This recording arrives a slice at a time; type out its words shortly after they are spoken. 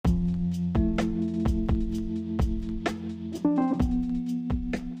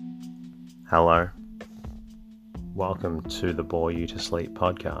Hello. Welcome to the Bore You to Sleep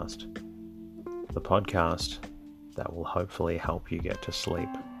podcast. The podcast that will hopefully help you get to sleep.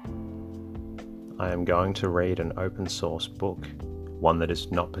 I am going to read an open source book, one that is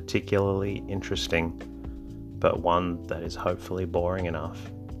not particularly interesting, but one that is hopefully boring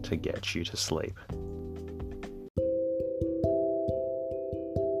enough to get you to sleep.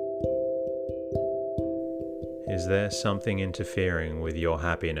 Is there something interfering with your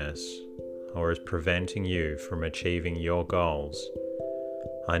happiness, or is preventing you from achieving your goals?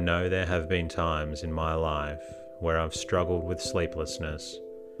 I know there have been times in my life where I've struggled with sleeplessness,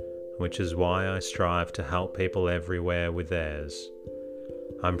 which is why I strive to help people everywhere with theirs.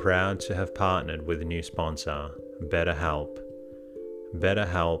 I'm proud to have partnered with a new sponsor, BetterHelp.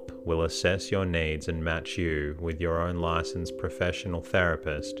 BetterHelp will assess your needs and match you with your own licensed professional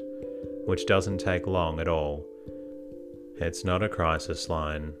therapist, which doesn't take long at all. It's not a crisis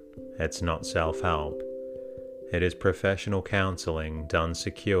line. It's not self-help. It is professional counseling done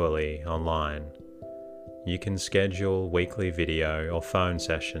securely online. You can schedule weekly video or phone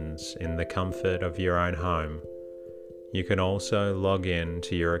sessions in the comfort of your own home. You can also log in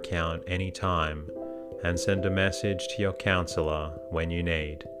to your account anytime and send a message to your counselor when you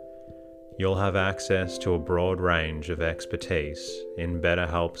need. You'll have access to a broad range of expertise in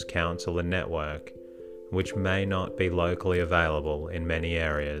BetterHelp's counselor network, which may not be locally available in many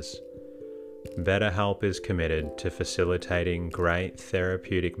areas. BetterHelp is committed to facilitating great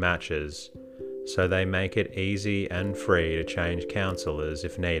therapeutic matches, so they make it easy and free to change counselors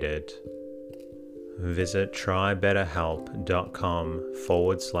if needed. Visit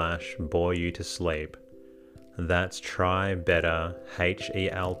trybetterhelp.com/bore you to sleep. That's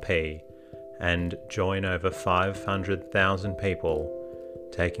trybetterhelp, and join over 500,000 people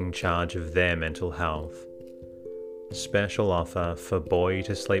taking charge of their mental health. Special offer for Bore You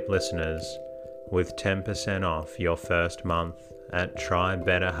to Sleep listeners with 10% off your first month at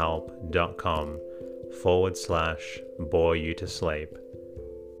trybetterhelp.com/bore you to sleep.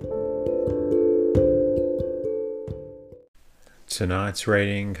 Tonight's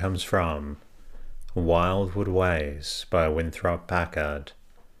reading comes from Wildwood Ways by Winthrop Packard.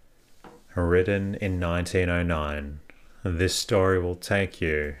 Written in 1909, this story will take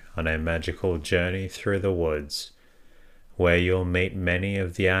you on a magical journey through the woods, where you'll meet many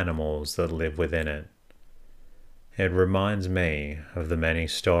of the animals that live within it. It reminds me of the many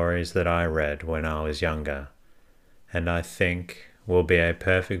stories that I read when I was younger, and I think will be a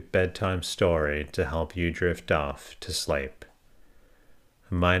perfect bedtime story to help you drift off to sleep.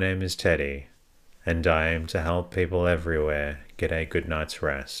 My name is Teddy, and I aim to help people everywhere get a good night's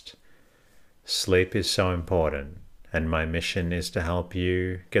rest. Sleep is so important, and my mission is to help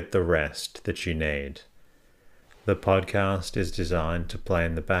you get the rest that you need. The podcast is designed to play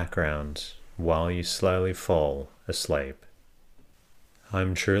in the background while you slowly fall asleep.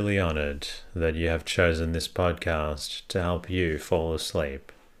 I'm truly honored that you have chosen this podcast to help you fall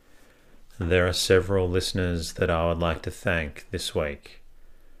asleep. There are several listeners that I would like to thank this week.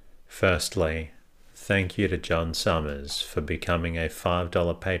 Firstly, thank you to John Summers for becoming a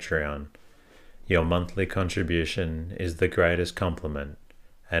 $5 Patreon. Your monthly contribution is the greatest compliment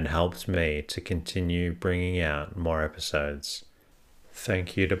and helps me to continue bringing out more episodes.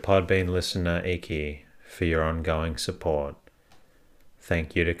 Thank you to Podbean listener Iki for your ongoing support.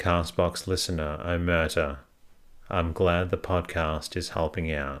 Thank you to Castbox listener Omerta. I'm glad the podcast is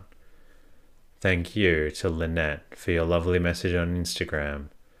helping out. Thank you to Lynette for your lovely message on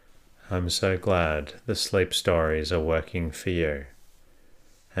Instagram. I'm so glad the sleep stories are working for you.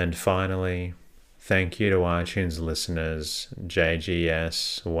 And finally, thank you to iTunes listeners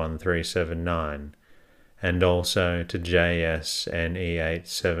JGS1379 and also to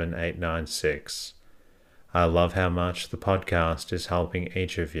JSNE87896. I love how much the podcast is helping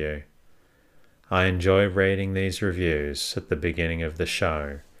each of you. I enjoy reading these reviews at the beginning of the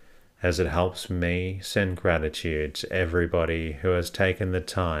show, as it helps me send gratitude to everybody who has taken the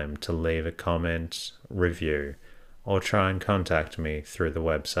time to leave a comment, review, or try and contact me through the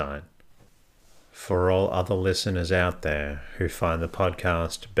website. For all other listeners out there who find the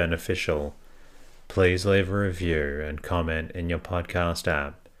podcast beneficial, please leave a review and comment in your podcast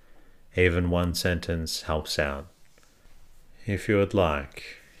app. Even one sentence helps out. If you would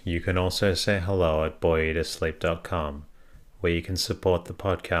like, you can also say hello at boreyoutosleep.com, where you can support the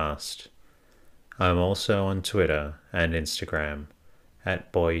podcast. I'm also on Twitter and Instagram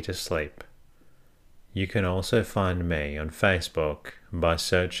at boreyoutosleep. You can also find me on Facebook by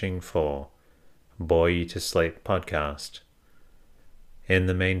searching for Bore You to Sleep podcast. In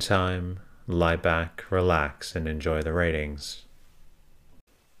the meantime, lie back, relax, and enjoy the readings.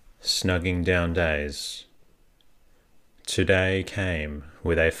 Snugging down days. Today came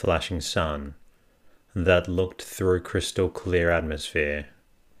with a flashing sun that looked through crystal clear atmosphere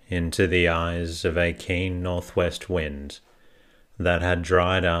into the eyes of a keen northwest wind that had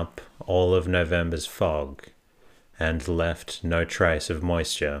dried up all of November's fog and left no trace of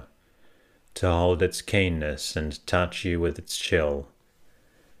moisture to hold its keenness and touch you with its chill.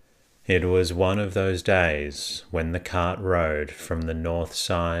 It was one of those days when the cart rode from the north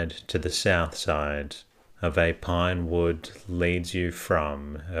side to the south side of a pine wood leads you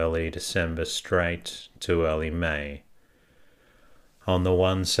from early December straight to early May. On the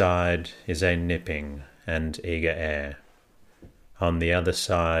one side is a nipping and eager air. On the other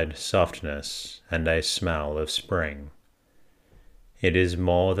side, softness and a smell of spring. It is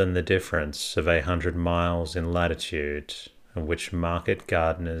more than the difference of 100 miles in latitude, which market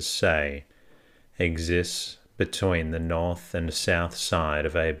gardeners say exists between the north and south side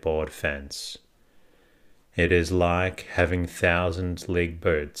of a board fence. It is like having 1,000-league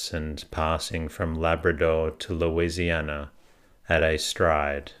boots and passing from Labrador to Louisiana at a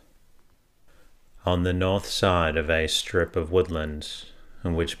stride. On the north side of a strip of woodland,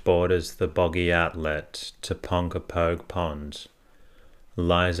 which borders the boggy outlet to Ponkapoag Pond,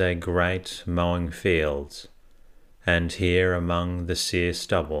 lies a great mowing field, and here among the sere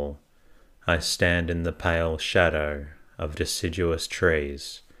stubble I stand in the pale shadow of deciduous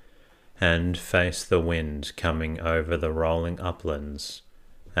trees, and face the wind coming over the rolling uplands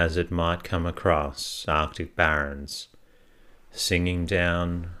as it might come across Arctic barrens, singing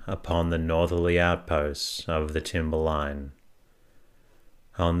down upon the northerly outposts of the timber line.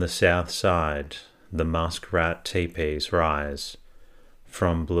 On the south side the muskrat teepees rise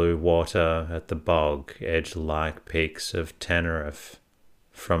from blue water at the bog-edge-like peaks of Tenerife,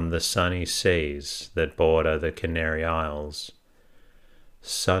 from the sunny seas that border the Canary Isles.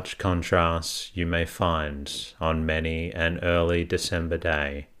 Such contrasts you may find on many an early December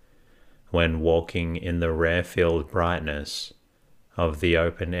day, when walking in the rare-filled brightness of the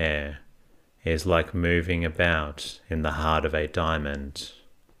open air is like moving about in the heart of a diamond.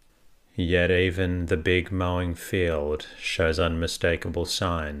 Yet even the big mowing field shows unmistakable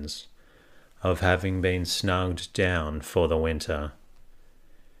signs of having been snugged down for the winter.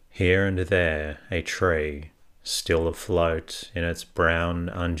 Here and there a tree, still afloat in its brown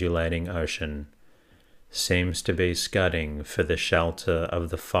undulating ocean, seems to be scudding for the shelter of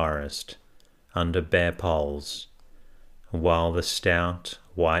the forest under bare poles, while the stout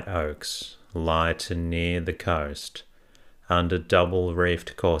white oaks lie too near the coast under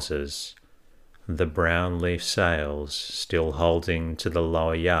double-reefed courses, the brown leaf sails still holding to the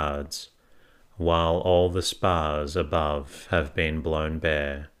lower yards, while all the spars above have been blown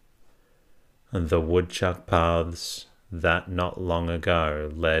bare. The woodchuck paths that not long ago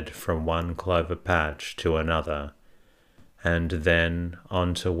led from one clover patch to another, and then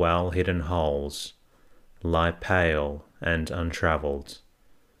on to well-hidden holes, lie pale and untravelled,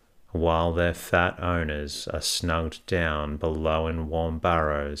 while their fat owners are snugged down below in warm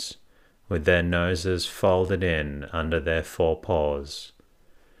burrows, with their noses folded in under their forepaws.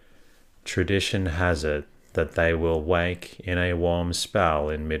 Tradition has it that they will wake in a warm spell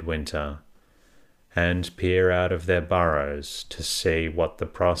in midwinter, and peer out of their burrows to see what the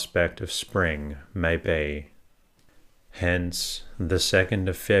prospect of spring may be. Hence, the 2nd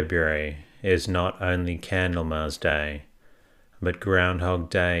of February is not only Candlemas Day, but Groundhog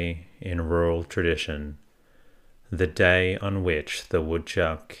Day in rural tradition, the day on which the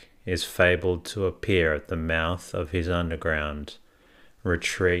woodchuck is fabled to appear at the mouth of his underground,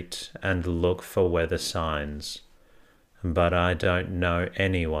 retreat and look for weather signs, but I don't know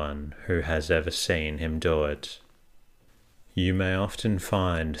anyone who has ever seen him do it. You may often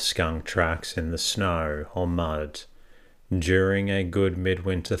find skunk tracks in the snow or mud during a good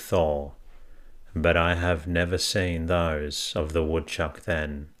midwinter thaw, but I have never seen those of the woodchuck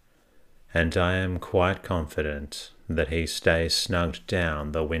then, and I am quite confident that he stays snugged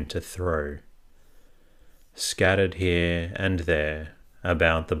down the winter through. Scattered here and there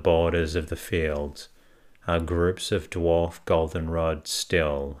about the borders of the field are groups of dwarf goldenrod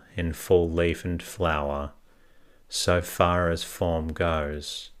still in full leaf and flower, so far as form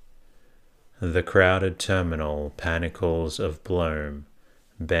goes. The crowded terminal panicles of bloom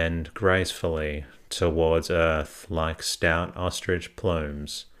bend gracefully towards earth like stout ostrich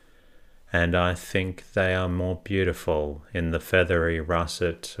plumes, and I think they are more beautiful in the feathery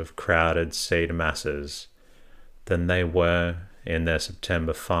russet of crowded seed masses than they were in their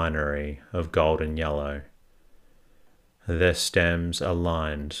September finery of golden yellow. Their stems are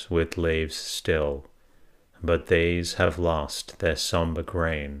lined with leaves still, but these have lost their sombre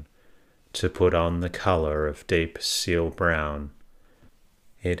green to put on the colour of deep seal brown.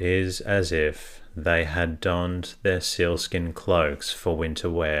 It is as if they had donned their sealskin cloaks for winter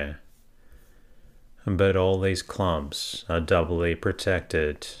wear. But all these clumps are doubly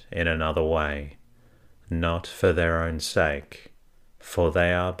protected in another way, not for their own sake, for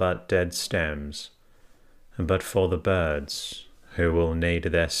they are but dead stems, but for the birds, who will need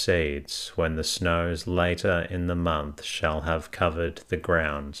their seeds when the snows later in the month shall have covered the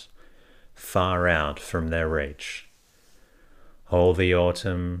ground, far out from their reach. All the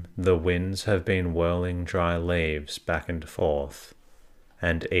autumn the winds have been whirling dry leaves back and forth,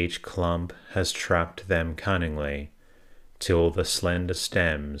 and each clump has trapped them cunningly, till the slender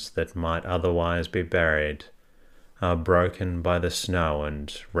stems that might otherwise be buried are broken by the snow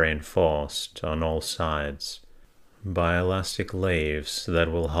and reinforced on all sides by elastic leaves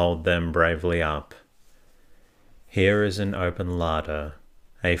that will hold them bravely up. Here is an open larder,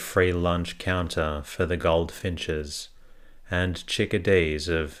 a free lunch counter for the goldfinches and chickadees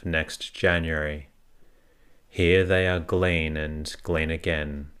of next January. Here they are glean and glean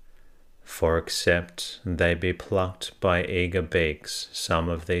again, for except they be plucked by eager beaks, some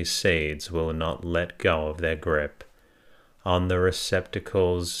of these seeds will not let go of their grip on the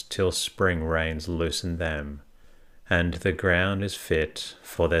receptacles till spring rains loosen them, and the ground is fit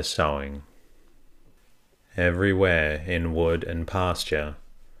for their sowing. Everywhere in wood and pasture,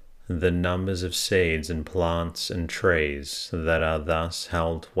 the numbers of seeds and plants and trees that are thus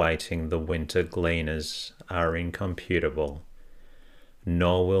held waiting the winter gleaners are incomputable,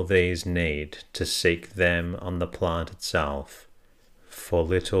 nor will these need to seek them on the plant itself, for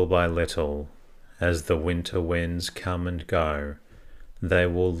little by little, as the winter winds come and go, they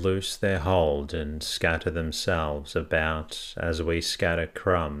will loose their hold and scatter themselves about as we scatter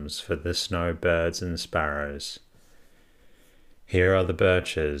crumbs for the snowbirds and sparrows. Here are the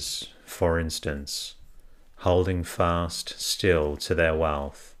birches, for instance, holding fast still to their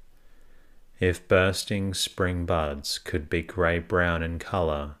wealth. If bursting spring buds could be grey-brown in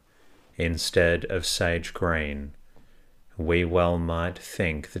colour instead of sage-green, we well might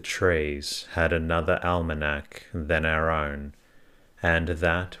think the trees had another almanac than our own, and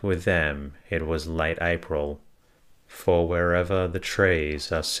that with them it was late April, for wherever the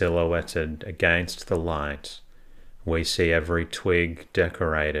trees are silhouetted against the light, we see every twig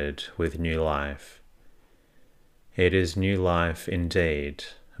decorated with new life. It is new life indeed,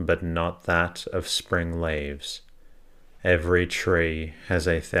 but not that of spring leaves. Every tree has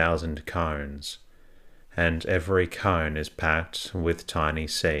 1,000 cones, and every cone is packed with tiny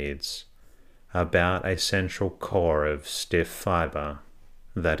seeds, about a central core of stiff fibre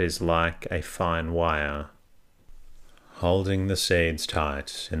that is like a fine wire. Holding the seeds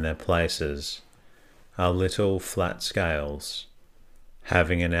tight in their places are little flat scales,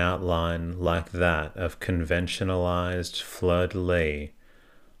 having an outline like that of conventionalized fleur-de-lis,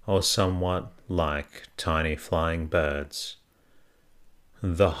 or somewhat like tiny flying birds.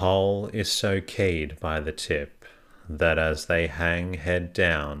 The whole is so keyed by the tip that as they hang head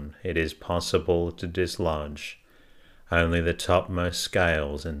down it is possible to dislodge only the topmost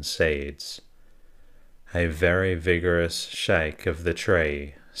scales and seeds. A very vigorous shake of the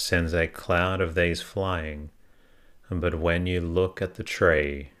tree sends a cloud of these flying, but when you look at the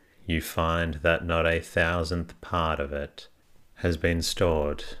tree you find that not 1,000th part of it has been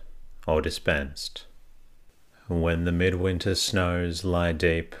stored or dispensed. When the midwinter snows lie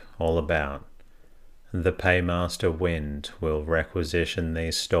deep all about, the paymaster wind will requisition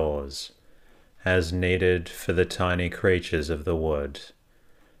these stores, as needed for the tiny creatures of the wood,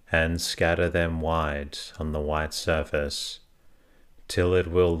 and scatter them wide on the white surface, till it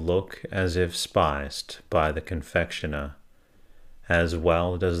will look as if spiced by the confectioner, as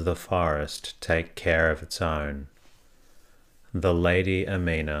well does the forest take care of its own. The Lady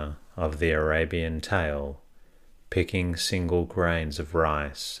Amina of the Arabian tale, picking single grains of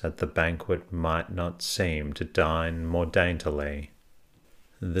rice at the banquet, might not seem to dine more daintily.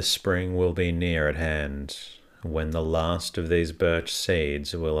 The spring will be near at hand, when the last of these birch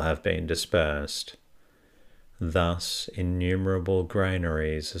seeds will have been dispersed. Thus innumerable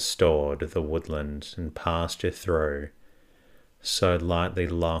granaries are stored the woodland and pasture through, so lightly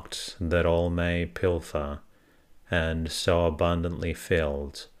locked that all may pilfer, and so abundantly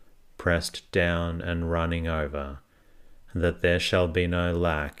filled, pressed down and running over, that there shall be no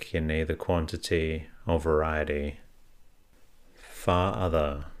lack in either quantity or variety. Far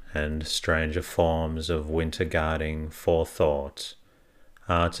other and stranger forms of winter guarding forethought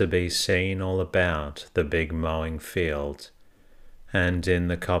are to be seen all about the big mowing field, and in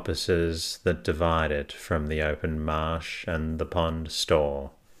the coppices that divide it from the open marsh and the pond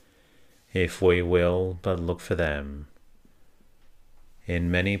store. if we will but look for them.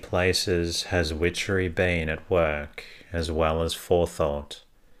 In many places has witchery been at work, as well as forethought,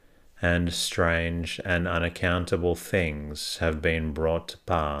 and strange and unaccountable things have been brought to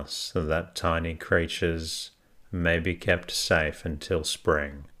pass that tiny creatures may be kept safe until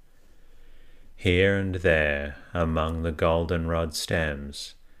spring. Here and there, among the goldenrod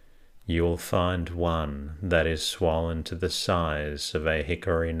stems, you will find one that is swollen to the size of a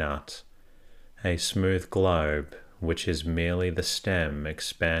hickory nut, a smooth globe which is merely the stem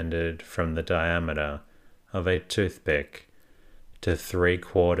expanded from the diameter of a toothpick to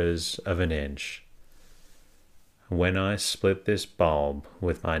 3/4 of an inch. When I split this bulb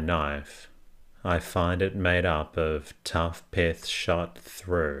with my knife, I find it made up of tough pith shot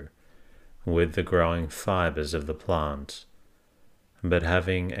through with the growing fibers of the plant, but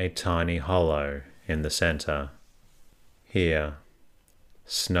having a tiny hollow in the center. Here,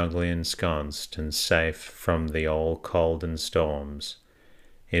 snugly ensconced and safe from the all-cold and storms,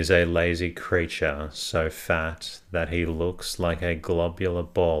 is a lazy creature so fat that he looks like a globular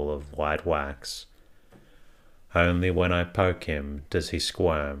ball of white wax. Only when I poke him does he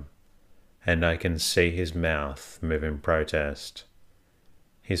squirm, and I can see his mouth move in protest.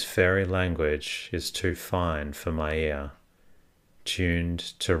 His fairy language is too fine for my ear, tuned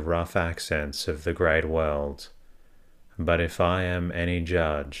to rough accents of the great world. But if I am any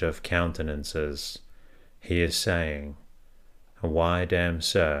judge of countenances, he is saying, "Why, damn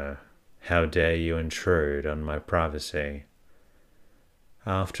sir, how dare you intrude on my privacy?"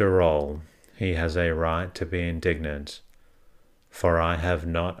 After all, he has a right to be indignant, for I have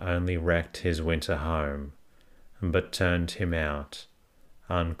not only wrecked his winter home, but turned him out,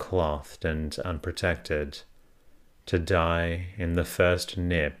 unclothed and unprotected, to die in the first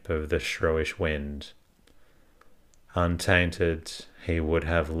nip of the shrewish wind. Untainted, he would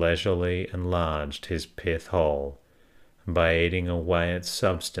have leisurely enlarged his pith hole by eating away its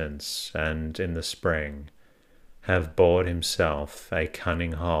substance, and in the spring have bored himself a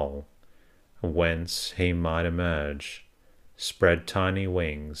cunning hole, whence he might emerge, spread tiny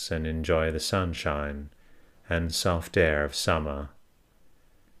wings, and enjoy the sunshine and soft air of summer.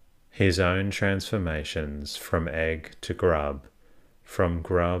 His own transformations from egg to grub, from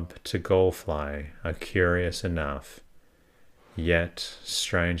grub to gallfly, are curious enough, yet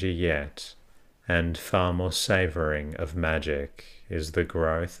stranger yet, and far more savouring of magic, is the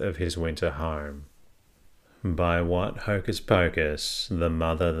growth of his winter home. By what hocus-pocus the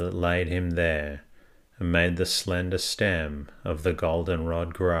mother that laid him there made the slender stem of the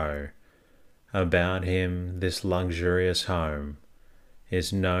goldenrod grow about him, this luxurious home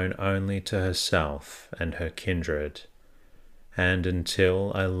is known only to herself and her kindred, and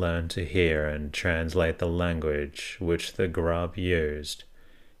until I learn to hear and translate the language which the grub used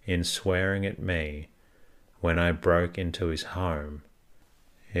in swearing at me when I broke into his home,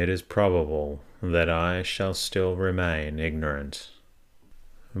 it is probable that I shall still remain ignorant.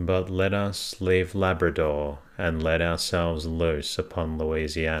 But let us leave Labrador and let ourselves loose upon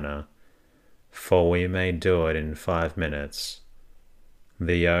Louisiana, for we may do it in 5 minutes.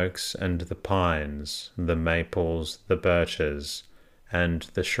 The oaks and the pines, the maples, the birches, and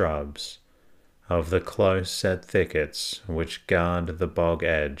the shrubs, of the close-set thickets which guard the bog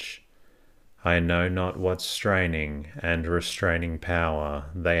edge, I know not what straining and restraining power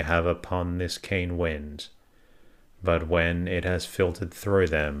they have upon this keen wind, but when it has filtered through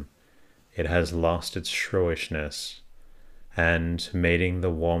them, it has lost its shrewishness, and, meeting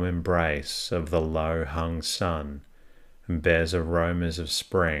the warm embrace of the low-hung sun, bears aromas of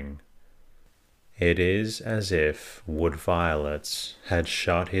spring. It is as if wood violets had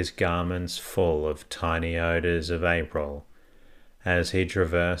shot his garments full of tiny odours of April as he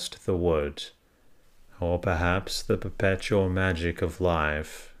traversed the wood, or perhaps the perpetual magic of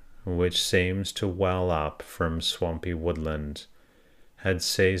life, which seems to well up from swampy woodland, had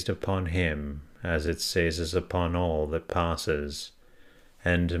seized upon him as it seizes upon all that passes,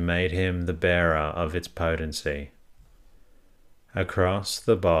 and made him the bearer of its potency. Across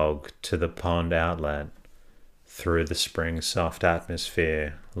the bog to the pond outlet, through the spring-soft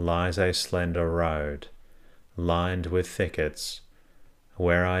atmosphere, lies a slender road, lined with thickets,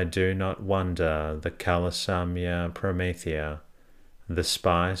 where I do not wonder the Calissamia promethea, the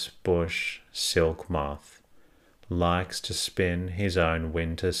spice bush silk moth, likes to spin his own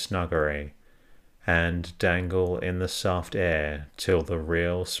winter snuggery, and dangle in the soft air till the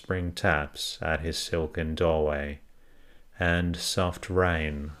real spring taps at his silken doorway, and soft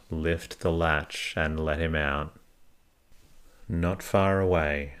rain lift the latch and let him out. Not far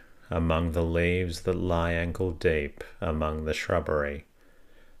away, among the leaves that lie ankle-deep among the shrubbery,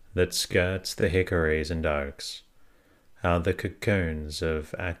 that skirts the hickories and oaks are the cocoons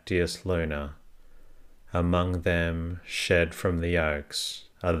of Actius Luna. Among them, shed from the oaks,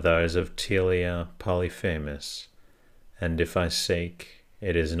 are those of Telea polyphemus, and if I seek,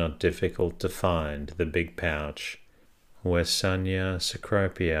 it is not difficult to find the big pouch where Sunia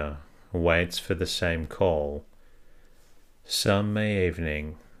cecropia waits for the same call. Some May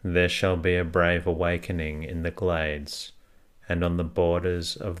evening there shall be a brave awakening in the glades and on the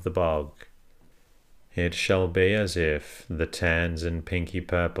borders of the bog. It shall be as if the tans and pinky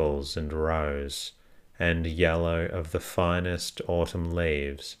purples and rose and yellow of the finest autumn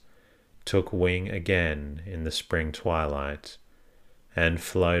leaves took wing again in the spring twilight, and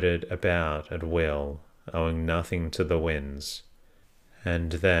floated about at will, owing nothing to the winds.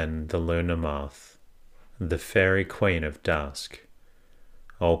 And then the Luna moth, the fairy queen of dusk,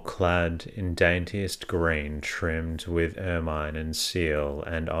 all clad in daintiest green trimmed with ermine and seal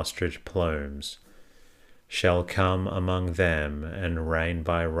and ostrich plumes, shall come among them and reign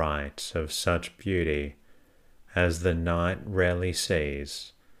by right of such beauty as the night rarely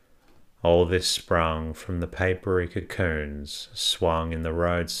sees. All this sprung from the papery cocoons swung in the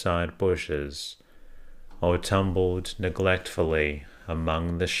roadside bushes, or tumbled neglectfully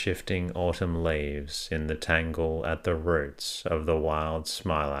among the shifting autumn leaves in the tangle at the roots of the wild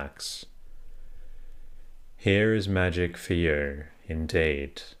smilax. Here is magic for you,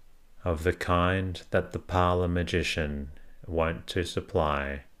 indeed, of the kind that the parlour magician wont to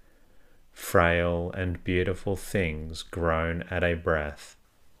supply, frail and beautiful things grown at a breath,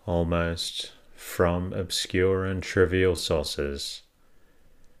 almost from obscure and trivial sources.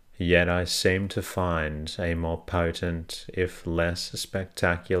 Yet I seem to find a more potent, if less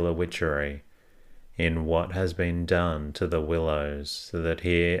spectacular witchery in what has been done to the willows that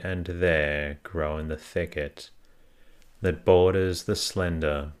here and there grow in the thicket that borders the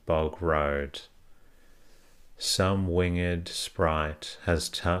slender bog road. Some winged sprite has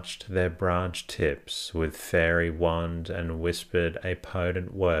touched their branch tips with fairy wand and whispered a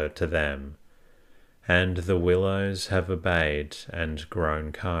potent word to them, and the willows have obeyed and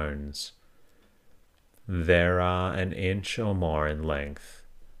grown cones. There are an inch or more in length,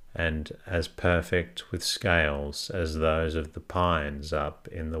 and as perfect with scales as those of the pines up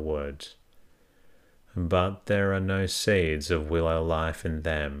in the wood. But there are no seeds of willow life in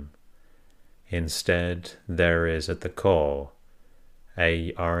them. Instead, there is at the core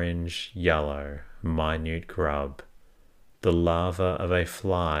a orange-yellow, minute grub, the larva of a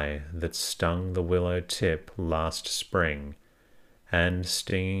fly that stung the willow tip last spring, and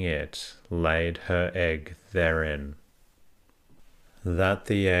stinging it, laid her egg therein. That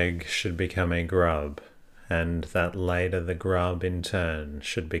the egg should become a grub, and that later the grub in turn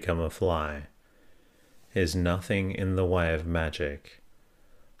should become a fly, is nothing in the way of magic,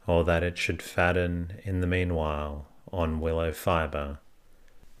 or that it should fatten in the meanwhile on willow fibre.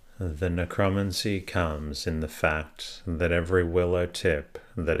 The necromancy comes in the fact that every willow tip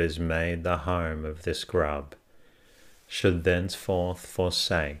that is made the home of this grub should thenceforth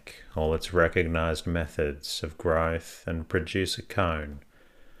forsake all its recognized methods of growth and produce a cone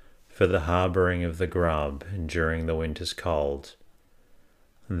for the harbouring of the grub during the winter's cold.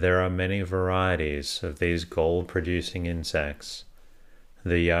 There are many varieties of these gold-producing insects.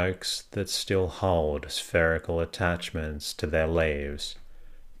 The yolks that still hold spherical attachments to their leaves,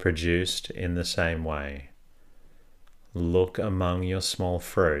 produced in the same way. Look among your small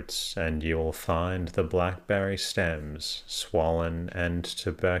fruits, and you will find the blackberry stems swollen and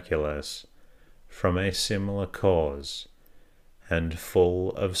tuberculous from a similar cause, and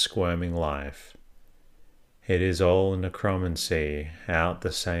full of squirming life. It is all necromancy out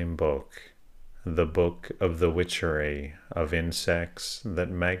the same book, the book of the witchery of insects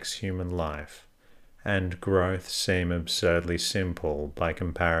that makes human life and growth seem absurdly simple by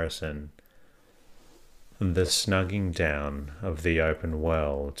comparison. The snugging down of the open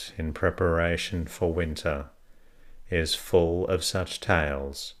world in preparation for winter is full of such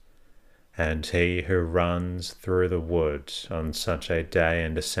tales, and he who runs through the wood on such a day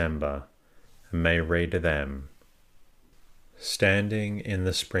in December may read them. Standing in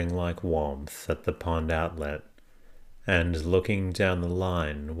the spring-like warmth at the pond outlet, and looking down the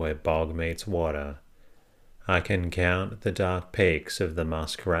line where bog meets water, I can count the dark peaks of the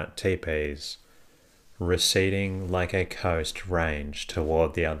muskrat teepees, receding like a coast range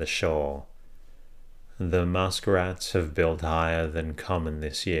toward the other shore. The muskrats have built higher than common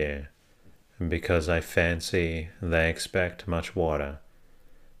this year, because I fancy they expect much water,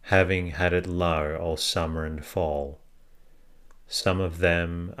 having had it low all summer and fall. Some of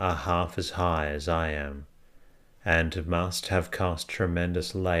them are half as high as I am, and must have cost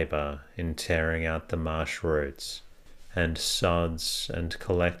tremendous labour in tearing out the marsh roots and sods and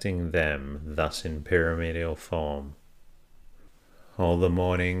collecting them thus in pyramidal form. All the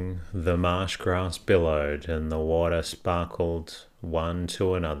morning the marsh grass billowed and the water sparkled one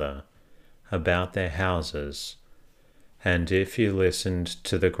to another about their houses, and if you listened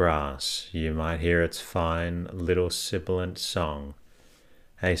to the grass you might hear its fine little sibilant song,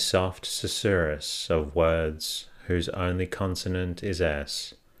 a soft susurrus of words whose only consonant is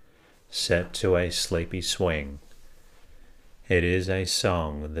S, set to a sleepy swing. It is a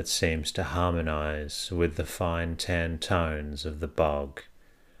song that seems to harmonize with the fine tan tones of the bog,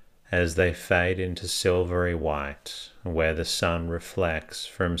 as they fade into silvery white where the sun reflects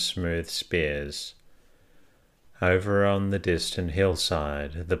from smooth spears. Over on the distant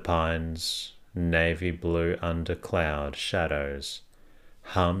hillside the pines, navy blue under cloud shadows,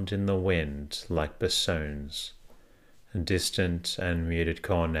 hummed in the wind like bassoons. Distant and muted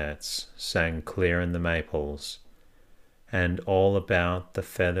cornets sang clear in the maples, and all about the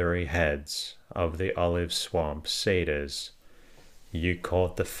feathery heads of the olive swamp cedars you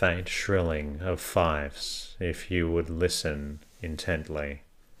caught the faint shrilling of fifes if you would listen intently.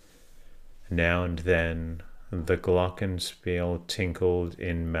 Now and then the glockenspiel tinkled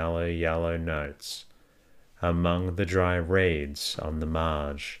in mellow yellow notes among the dry reeds on the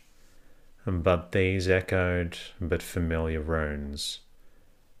marge, but these echoed but familiar runes.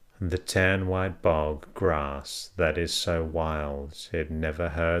 The tan-white bog grass that is so wild it never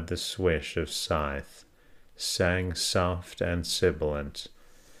heard the swish of scythe sang soft and sibilant,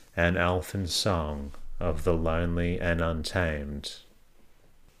 an elfin song of the lonely and untamed.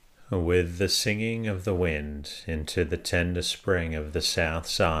 With the singing of the wind into the tender spring of the south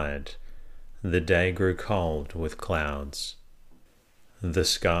side, the day grew cold with clouds. The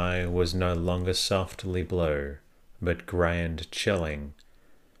sky was no longer softly blue, but grey and chilling.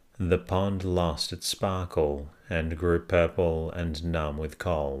 The pond lost its sparkle and grew purple and numb with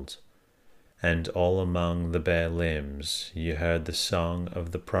cold, and all among the bare limbs you heard the song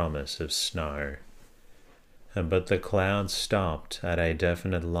of the promise of snow. But the clouds stopped at a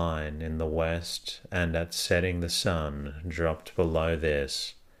definite line in the west, and at setting the sun dropped below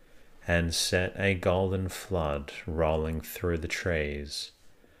this, and set a golden flood rolling through the trees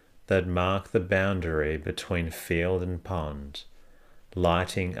that mark the boundary between field and pond,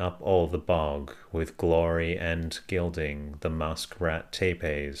 lighting up all the bog with glory and gilding the muskrat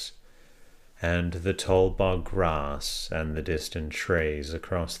teepees, and the tall bog grass and the distant trees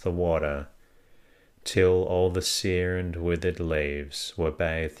across the water, till all the sere and withered leaves were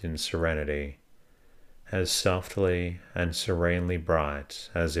bathed in serenity, as softly and serenely bright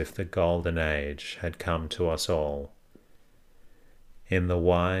as if the golden age had come to us all. In the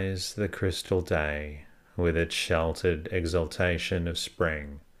wise the crystal day, with its sheltered exultation of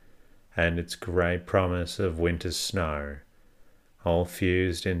spring, and its grey promise of winter's snow, all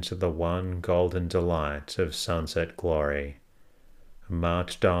fused into the one golden delight of sunset glory,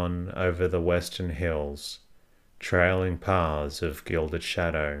 marched on over the western hills, trailing paths of gilded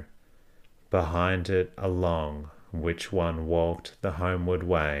shadow, behind it along which one walked the homeward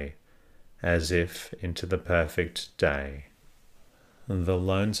way, as if into the perfect day. The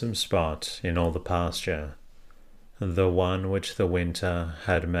lonesome spot in all the pasture, the one which the winter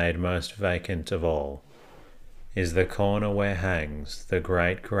had made most vacant of all, is the corner where hangs the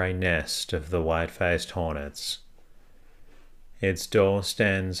great grey nest of the white-faced hornets. Its door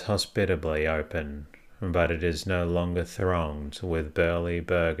stands hospitably open, but it is no longer thronged with burly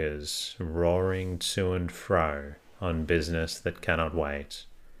burghers roaring to and fro on business that cannot wait.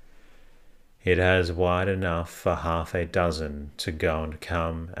 It has wide enough for half a dozen to go and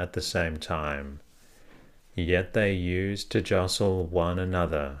come at the same time, yet they use to jostle one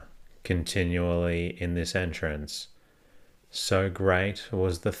another continually in this entrance. So great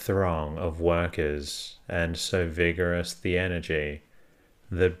was the throng of workers, and so vigorous the energy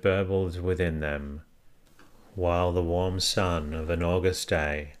that burbled within them, while the warm sun of an August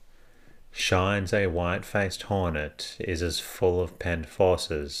day shines a white-faced hornet is as full of pent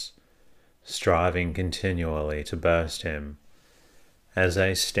forces, striving continually to burst him, as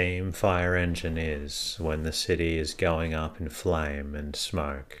a steam fire engine is when the city is going up in flame and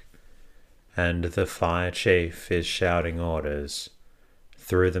smoke, and the fire chief is shouting orders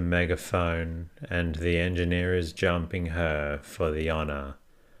through the megaphone, and the engineer is jumping her for the honour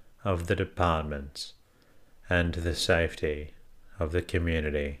of the department and the safety of the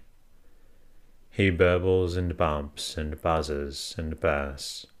community. He burbles and bumps and buzzes and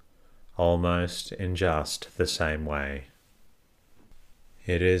bursts, almost in just the same way.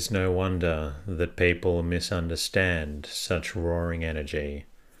 It is no wonder that people misunderstand such roaring energy,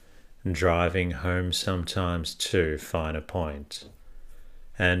 driving home sometimes too fine a point,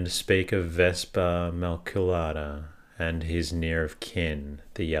 and speak of Vespa Maculata and his near of kin,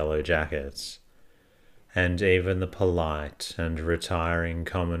 the Yellow Jackets, and even the polite and retiring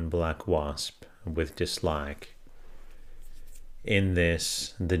common black wasp, with dislike. In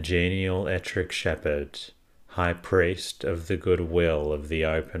this, the genial Ettrick Shepherd, high priest of the good will of the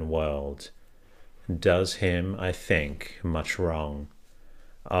open world, does him, I think, much wrong.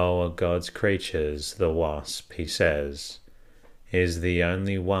 "Oh, God's creatures, the wasp," he says, "is the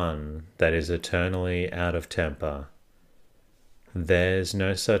only one that is eternally out of temper. There's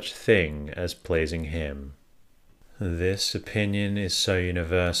no such thing as pleasing him." This opinion is so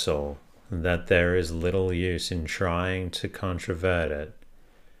universal that there is little use in trying to controvert it,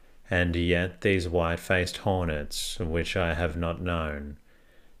 and yet these white-faced hornets, which I have not known,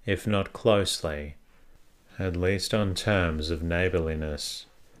 if not closely, at least on terms of neighbourliness,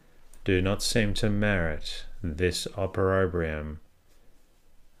 do not seem to merit this opprobrium.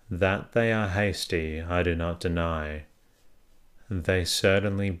 That they are hasty I do not deny. They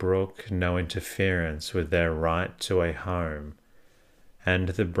certainly brook no interference with their right to a home and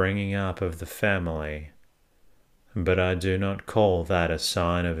the bringing up of the family, but I do not call that a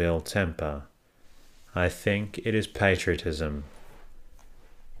sign of ill temper. I think it is patriotism.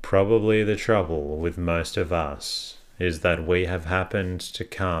 Probably the trouble with most of us is that we have happened to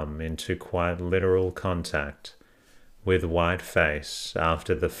come into quite literal contact with white-face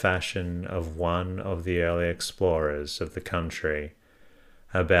after the fashion of one of the early explorers of the country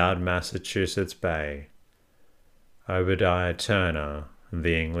about Massachusetts Bay. Obadiah Turner,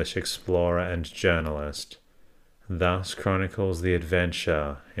 the English explorer and journalist, thus chronicles the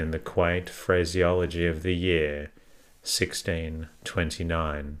adventure in the quaint phraseology of the year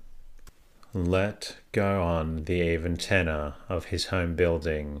 1629. Let go on the even tenor of his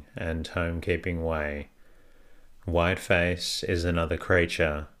home-building and home-keeping way. Whiteface is another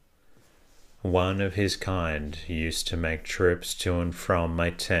creature. One of his kind used to make trips to and from my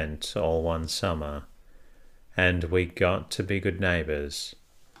tent all one summer, and we got to be good neighbours.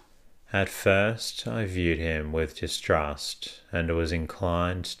 At first I viewed him with distrust, and was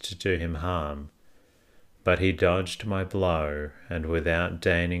inclined to do him harm, but he dodged my blow, and without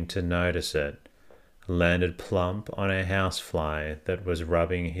deigning to notice it, landed plump on a housefly that was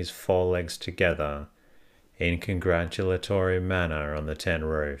rubbing his forelegs together in congratulatory manner on the tent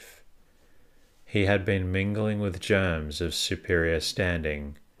roof. He had been mingling with germs of superior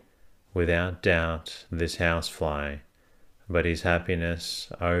standing, without doubt, this housefly, but his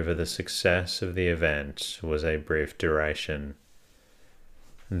happiness over the success of the event was a brief duration.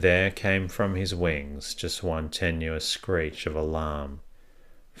 There came from his wings just one tenuous screech of alarm,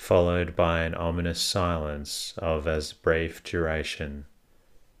 followed by an ominous silence of as brief duration.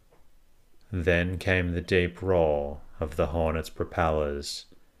 Then came the deep roar of the hornet's propellers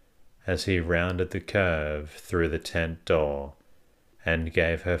as he rounded the curve through the tent door and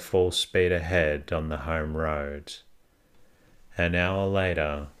gave her full speed ahead on the home road. An hour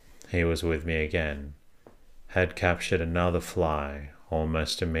later he was with me again, had captured another fly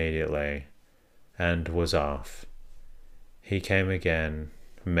almost immediately, and was off. He came again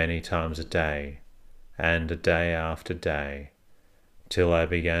many times a day, and a day after day, till I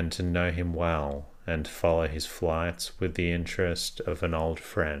began to know him well and follow his flights with the interest of an old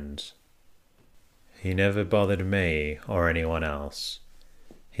friend. He never bothered me or anyone else.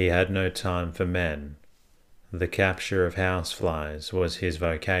 He had no time for men. The capture of houseflies was his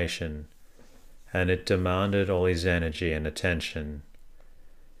vocation, and it demanded all his energy and attention.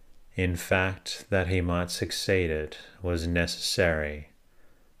 In fact, that he might succeed it was necessary,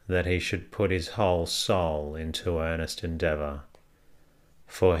 that he should put his whole soul into earnest endeavour,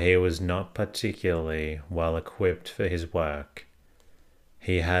 for he was not particularly well equipped for his work.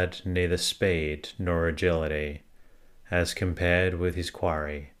 He had neither speed nor agility as compared with his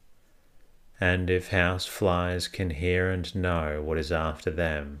quarry, and if house flies can hear and know what is after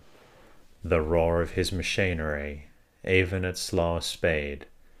them, the roar of his machinery, even at slower speed,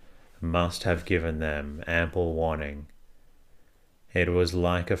 must have given them ample warning. It was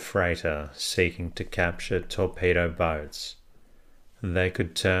like a freighter seeking to capture torpedo boats. They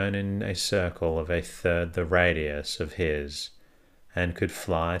could turn in a circle of a third the radius of his, and could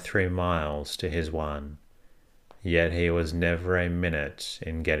fly 3 miles to his one, yet he was never a minute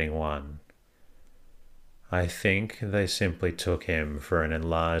in getting one. I think they simply took him for an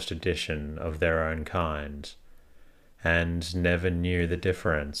enlarged edition of their own kind, and never knew the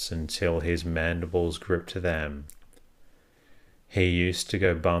difference until his mandibles gripped them. He used to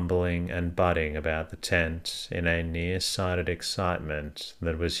go bumbling and butting about the tent in a near-sighted excitement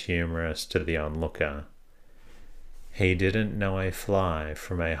that was humorous to the onlooker. He didn't know a fly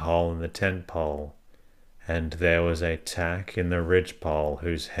from a hole in the tent pole, and there was a tack in the ridgepole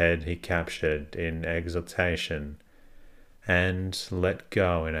whose head he captured in exultation and let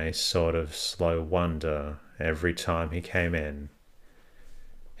go in a sort of slow wonder every time he came in.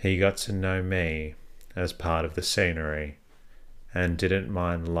 He got to know me as part of the scenery and didn't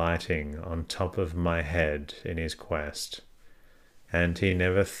mind lighting on top of my head in his quest, and he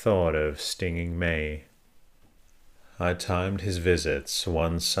never thought of stinging me. I timed his visits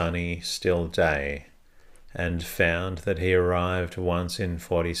one sunny, still day and found that he arrived once in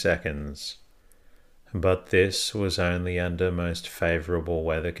 40 seconds. But this was only under most favorable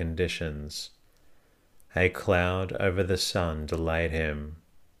weather conditions. A cloud over the sun delayed him,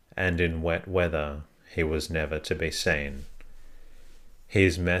 and in wet weather he was never to be seen.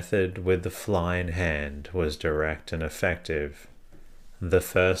 His method with the fly in hand was direct and effective. The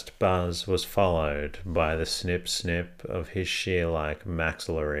first buzz was followed by the snip-snip of his shear-like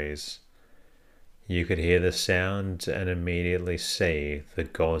maxillaries. You could hear the sound and immediately see the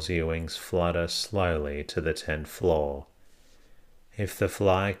gauzy wings flutter slowly to the tent floor. If the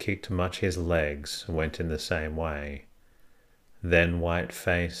fly kicked much, his legs went in the same way. Then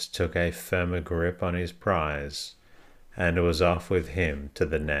Whiteface took a firmer grip on his prize, and it was off with him to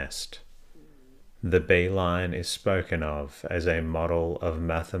the nest. The beeline is spoken of as a model of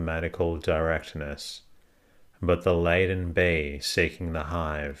mathematical directness, but the laden bee seeking the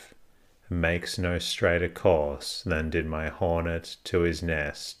hive makes no straighter course than did my hornet to his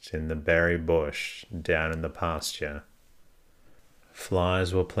nest in the berry bush down in the pasture.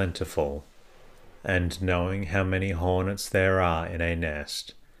 Flies were plentiful, and knowing how many hornets there are in a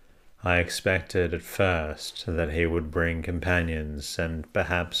nest, I expected at first that he would bring companions and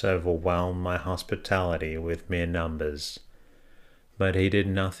perhaps overwhelm my hospitality with mere numbers, but he did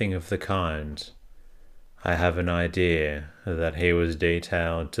nothing of the kind. I have an idea that he was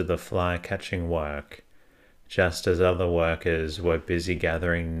detailed to the fly-catching work, just as other workers were busy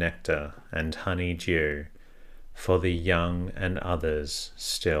gathering nectar and honey-dew for the young, and others,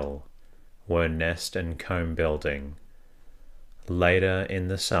 still, were nest and comb building. Later in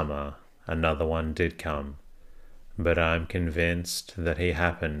the summer, another one did come, but I'm convinced that he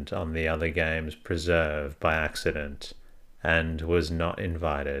happened on the other game's preserve by accident, and was not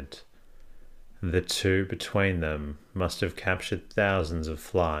invited. The two between them must have captured thousands of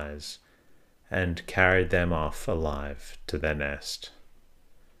flies and carried them off alive to their nest.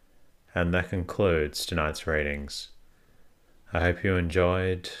 And that concludes tonight's readings. I hope you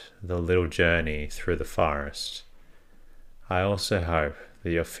enjoyed the little journey through the forest. I also hope that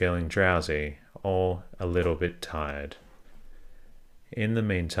you're feeling drowsy or a little bit tired. In the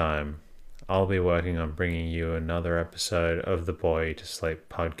meantime, I'll be working on bringing you another episode of the Boy to Sleep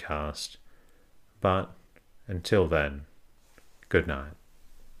podcast. But until then, good night.